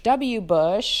George W.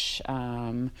 Bush,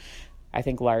 I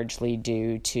think largely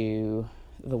due to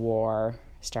the war,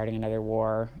 starting another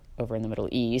war over in the Middle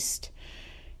East.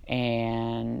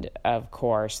 And, of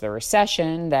course, the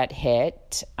recession that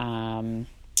hit in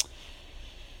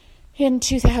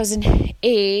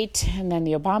 2008. And then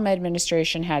the Obama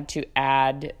administration had to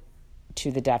add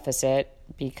to the deficit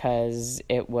because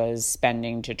it was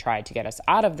spending to try to get us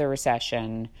out of the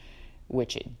recession,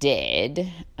 which it did.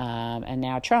 And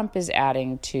now Trump is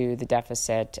adding to the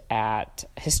deficit at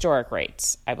historic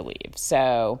rates, I believe.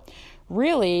 So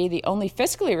really, the only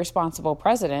fiscally responsible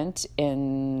president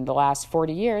in the last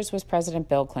 40 years was President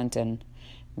Bill Clinton,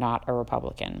 not a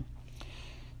Republican.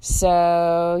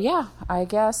 So, yeah, I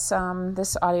guess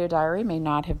this audio diary may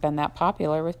not have been that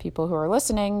popular with people who are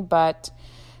listening, but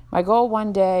my goal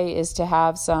one day is to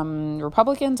have some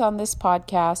Republicans on this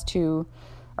podcast who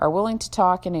are willing to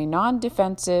talk in a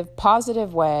non-defensive,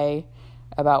 positive way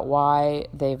about why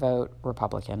they vote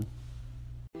Republican.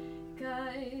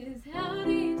 Guys, how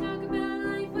do you talk about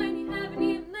life when you haven't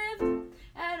even lived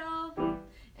at all?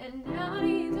 And how do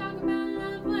you talk about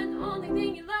love when the only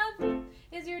thing you love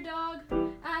is your dog?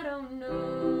 I don't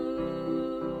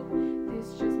know. This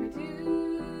just me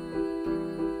too.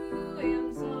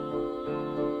 I'm so.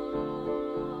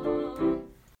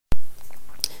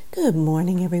 Good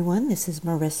morning, everyone. This is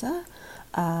Marissa.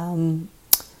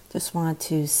 Just want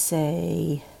to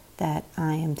say that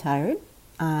I am tired.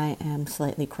 I am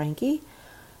slightly cranky,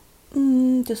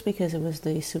 just because it was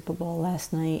the Super Bowl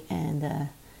last night, and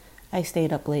I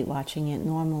stayed up late watching it.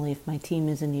 Normally, if my team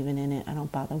isn't even in it, I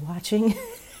don't bother watching.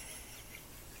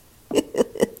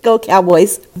 Go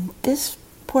Cowboys! This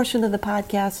portion of the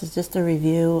podcast is just a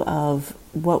review of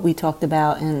what we talked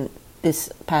about in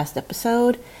this past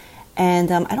episode.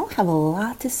 And I don't have a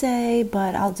lot to say,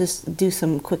 but I'll just do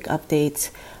some quick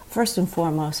updates. First and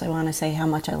foremost, I want to say how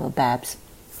much I love Babs.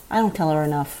 I don't tell her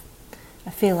enough. I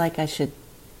feel like I should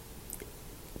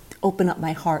open up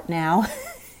my heart now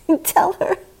and tell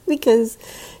her, because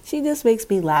she just makes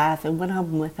me laugh. And when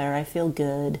I'm with her, I feel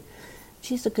good.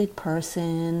 She's a good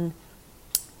person,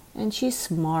 and she's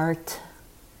smart,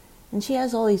 and she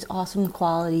has all these awesome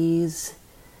qualities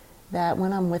that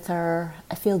when I'm with her,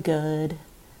 I feel good.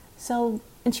 So,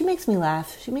 and she makes me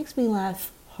laugh. She makes me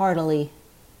laugh heartily.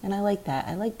 And I like that.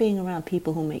 I like being around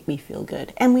people who make me feel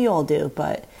good. And we all do,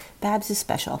 but Babs is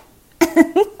special.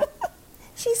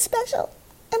 She's special.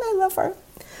 And I love her.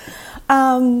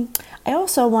 I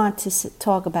also want to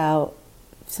talk about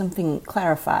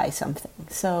clarify something.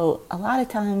 So a lot of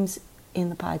times in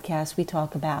the podcast, we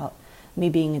talk about me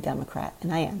being a Democrat,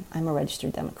 and I am. I'm a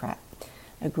registered Democrat.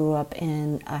 I grew up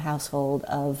in a household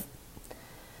of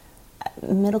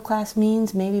middle class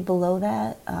means, maybe below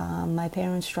that. My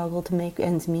parents struggled to make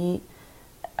ends meet.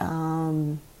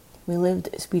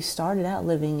 We started out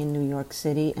living in New York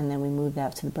City, and then we moved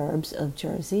out to the burbs of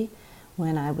Jersey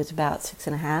when I was about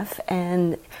 6.5.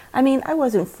 And I mean, I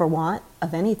wasn't for want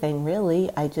of anything, really.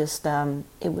 I just,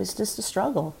 it was just a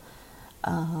struggle.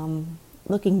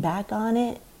 Looking back on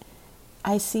it,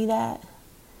 I see that.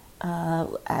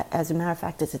 As a matter of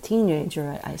fact, as a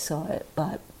teenager, I saw it.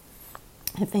 But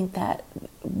I think that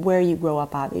where you grow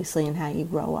up, obviously, and how you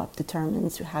grow up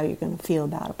determines how you're going to feel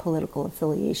about a political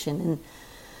affiliation. And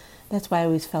that's why I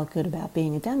always felt good about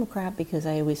being a Democrat, because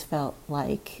I always felt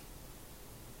like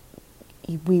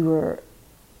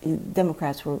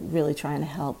Democrats were really trying to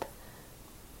help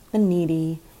the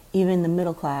needy, even the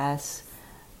middle class,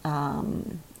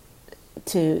 to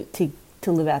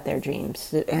live out their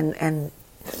dreams and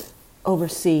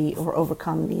oversee or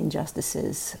overcome the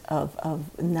injustices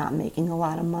of not making a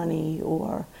lot of money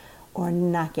or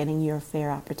not getting your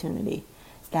fair opportunity.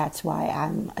 That's why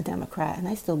I'm a Democrat, and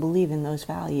I still believe in those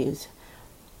values.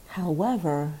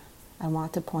 However, I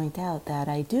want to point out that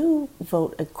I do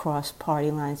vote across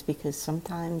party lines, because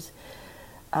sometimes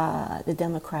the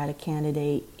Democratic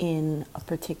candidate in a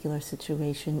particular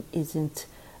situation isn't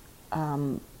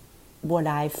what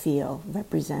I feel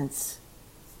represents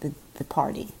the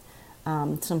party.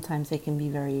 Sometimes they can be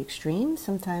very extreme.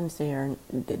 Sometimes they're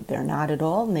not at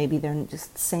all. Maybe they're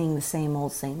just saying the same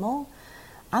old, same old.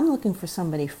 I'm looking for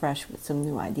somebody fresh with some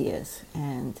new ideas.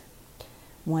 And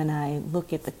when I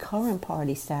look at the current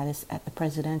party status at the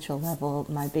presidential level,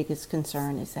 my biggest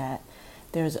concern is that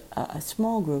there's a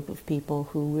small group of people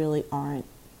who really aren't,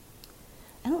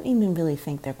 I don't even really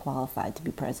think they're qualified to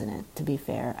be president, to be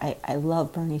fair. I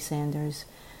love Bernie Sanders.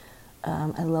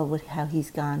 I love how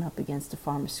he's gone up against the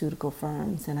pharmaceutical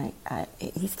firms, and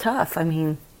he's tough. I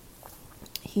mean,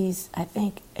 he's, I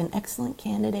think, an excellent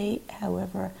candidate.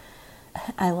 However,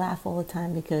 I laugh all the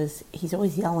time because he's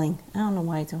always yelling. I don't know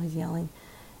why he's always yelling.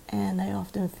 And I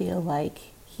often feel like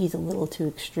he's a little too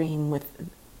extreme with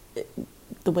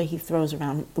the way he throws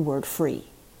around the word free.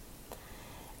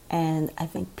 And I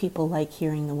think people like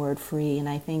hearing the word free, and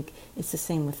I think it's the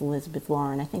same with Elizabeth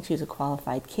Warren. I think she's a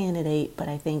qualified candidate, but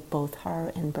I think both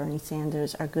her and Bernie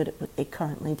Sanders are good at what they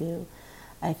currently do.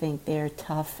 I think they're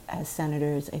tough as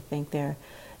senators. I think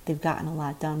they've gotten a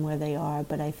lot done where they are,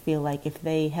 but I feel like if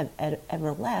they have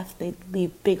ever left, they'd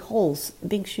leave big holes,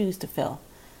 big shoes to fill,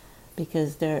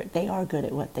 because they are good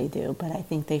at what they do. But I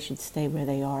think they should stay where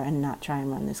they are and not try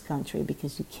and run this country,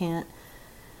 because you can't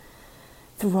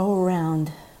throw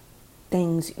around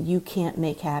things you can't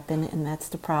make happen, and that's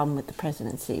the problem with the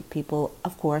presidency. People,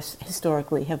 of course,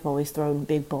 historically have always thrown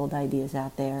big, bold ideas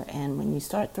out there, and when you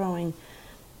start throwing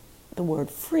the word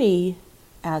free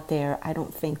out there, I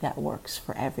don't think that works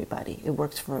for everybody. It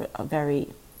works for a very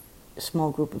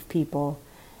small group of people,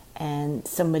 and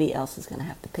somebody else is going to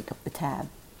have to pick up the tab.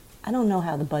 I don't know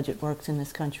how the budget works in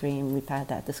this country, and we've had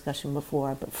that discussion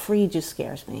before, but free just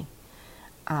scares me.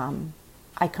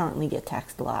 I currently get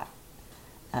taxed a lot.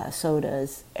 So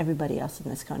does everybody else in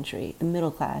this country. The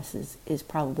middle class is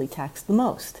probably taxed the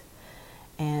most.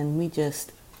 And we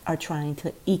just are trying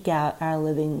to eke out our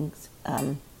livings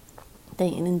day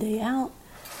in and day out.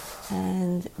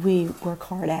 And we work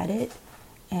hard at it.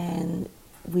 And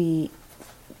we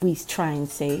try and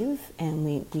save. And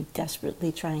we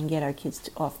desperately try and get our kids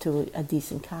off to a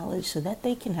decent college so that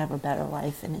they can have a better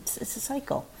life. And it's a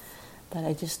cycle. But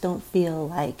I just don't feel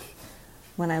like,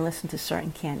 when I listen to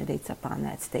certain candidates up on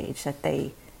that stage, that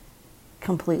they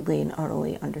completely and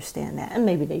utterly understand that. And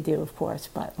maybe they do, of course,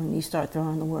 but when you start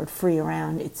throwing the word free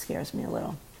around, it scares me a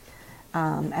little.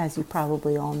 As you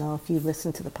probably all know, if you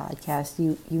listen to the podcast,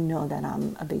 you know that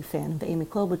I'm a big fan of Amy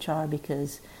Klobuchar,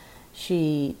 because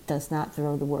she does not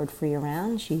throw the word free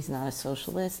around. She's not a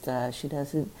socialist. She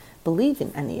doesn't believe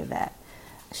in any of that.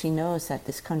 She knows that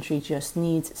this country just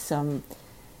needs some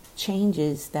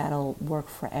changes that'll work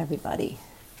for everybody,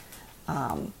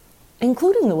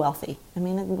 including the wealthy. I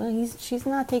mean, she's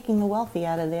not taking the wealthy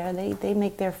out of there. They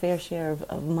make their fair share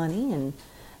of money,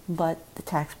 but the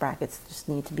tax brackets just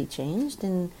need to be changed,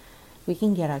 and we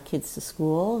can get our kids to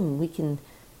school, and we can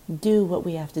do what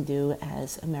we have to do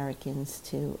as Americans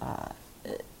to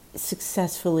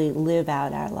successfully live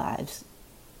out our lives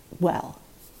well.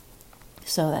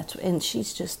 So and she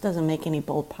just doesn't make any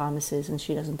bold promises, and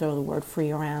she doesn't throw the word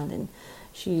free around, and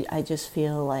I just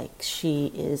feel like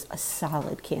she is a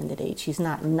solid candidate. She's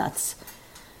not nuts.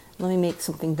 Let me make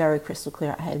something very crystal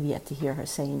clear. I have yet to hear her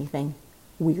say anything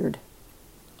weird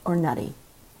or nutty.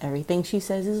 Everything she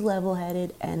says is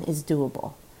level-headed and is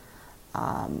doable.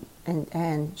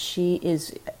 And she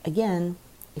is, again,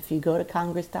 if you go to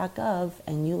congress.gov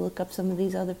and you look up some of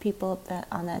these other people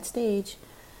on that stage,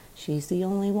 she's the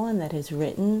only one that has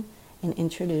written and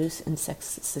introduced and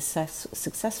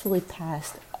successfully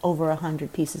passed over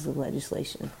 100 pieces of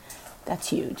legislation. That's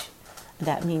huge.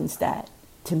 That means that,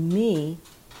 to me,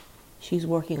 she's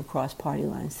working across party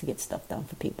lines to get stuff done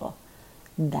for people.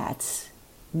 That's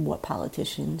what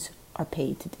politicians are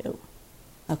paid to do.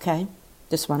 Okay?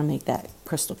 Just want to make that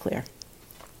crystal clear.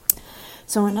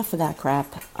 So enough of that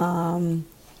crap.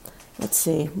 Let's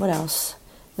see, what else?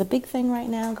 The big thing right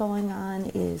now going on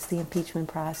is the impeachment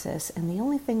process, and the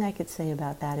only thing I could say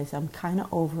about that is I'm kind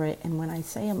of over it. And when I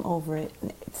say I'm over it,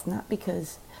 it's not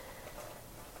because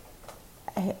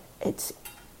I've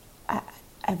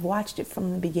watched it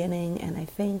from the beginning, and I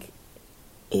think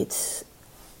it's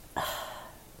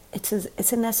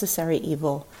a necessary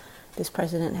evil. This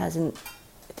president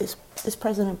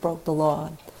broke the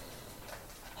law.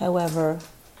 However,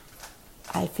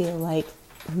 I feel like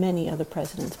many other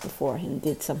presidents before him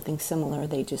did something similar.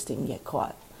 They just didn't get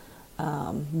caught.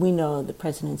 We know the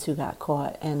presidents who got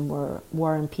caught and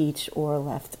were impeached or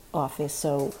left office.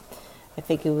 So I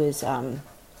think it was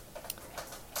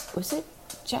it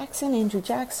Jackson, Andrew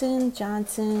Jackson,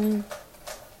 Johnson,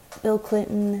 Bill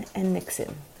Clinton, and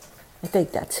Nixon. I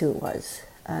think that's who it was.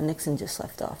 Nixon just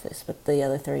left office, but the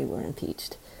other three were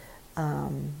impeached,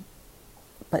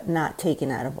 but not taken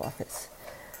out of office.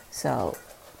 So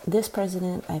this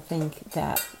president, I think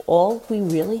that all we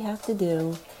really have to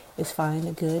do is find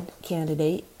a good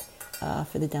candidate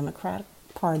for the Democratic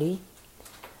Party.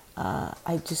 And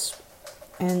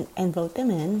vote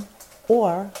them in,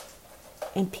 or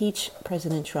impeach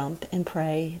President Trump and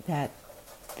pray that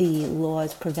the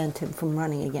laws prevent him from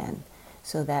running again,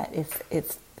 so that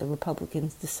if the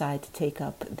Republicans decide to take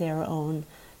up their own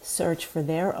search for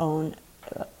their own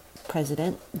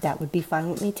president, that would be fine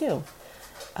with me too.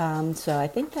 So I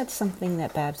think that's something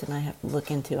that Babs and I have to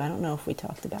look into. I don't know if we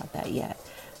talked about that yet.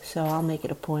 So I'll make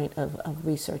it a point of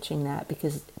researching that,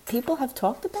 because people have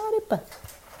talked about it, but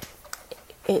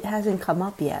it hasn't come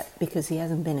up yet because he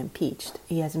hasn't been impeached.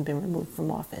 He hasn't been removed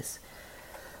from office.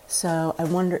 So I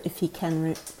wonder if he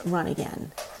can run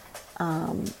again,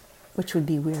 which would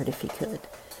be weird if he could.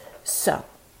 So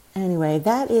anyway,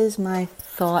 that is my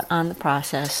thought on the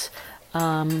process.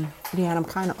 And I'm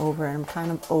kind of over it. I'm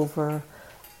kind of over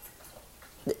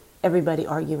everybody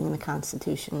arguing the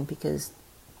Constitution, because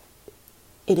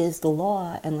it is the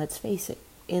law, and let's face it,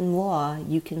 in law,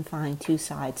 you can find two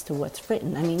sides to what's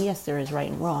written. I mean, yes, there is right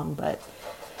and wrong, but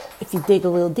if you dig a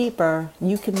little deeper,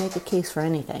 you can make a case for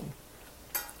anything.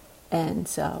 And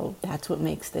so that's what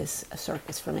makes this a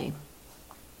circus for me.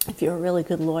 If you're a really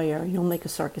good lawyer, you'll make a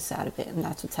circus out of it, and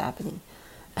that's what's happening.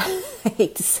 I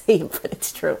hate to say it, but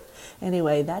it's true.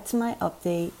 Anyway, that's my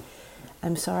update.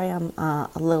 I'm sorry I'm a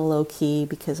little low-key,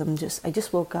 because I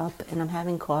just woke up and I'm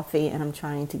having coffee, and I'm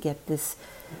trying to get this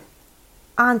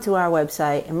onto our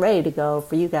website and ready to go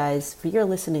for you guys, for your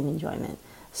listening enjoyment.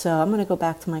 So I'm going to go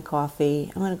back to my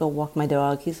coffee. I'm going to go walk my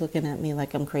dog. He's looking at me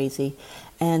like I'm crazy.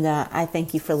 And I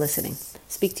thank you for listening.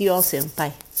 Speak to you all soon.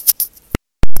 Bye.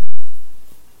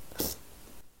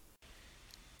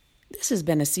 This has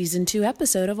been a Season 2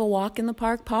 episode of A Walk in the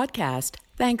Park podcast.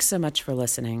 Thanks so much for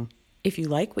listening. If you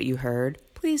like what you heard,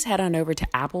 please head on over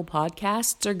to Apple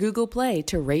Podcasts or Google Play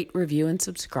to rate, review, and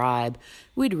subscribe.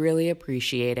 We'd really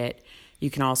appreciate it. You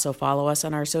can also follow us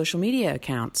on our social media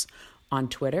accounts. On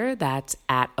Twitter, that's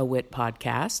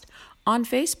 @AWitPodcast. On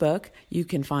Facebook, you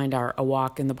can find our A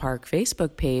Walk in the Park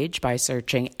Facebook page by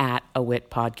searching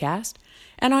 @AWitPodcast.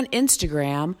 And on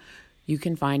Instagram, you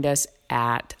can find us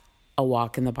at A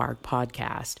Walk in the Park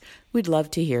podcast. We'd love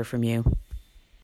to hear from you.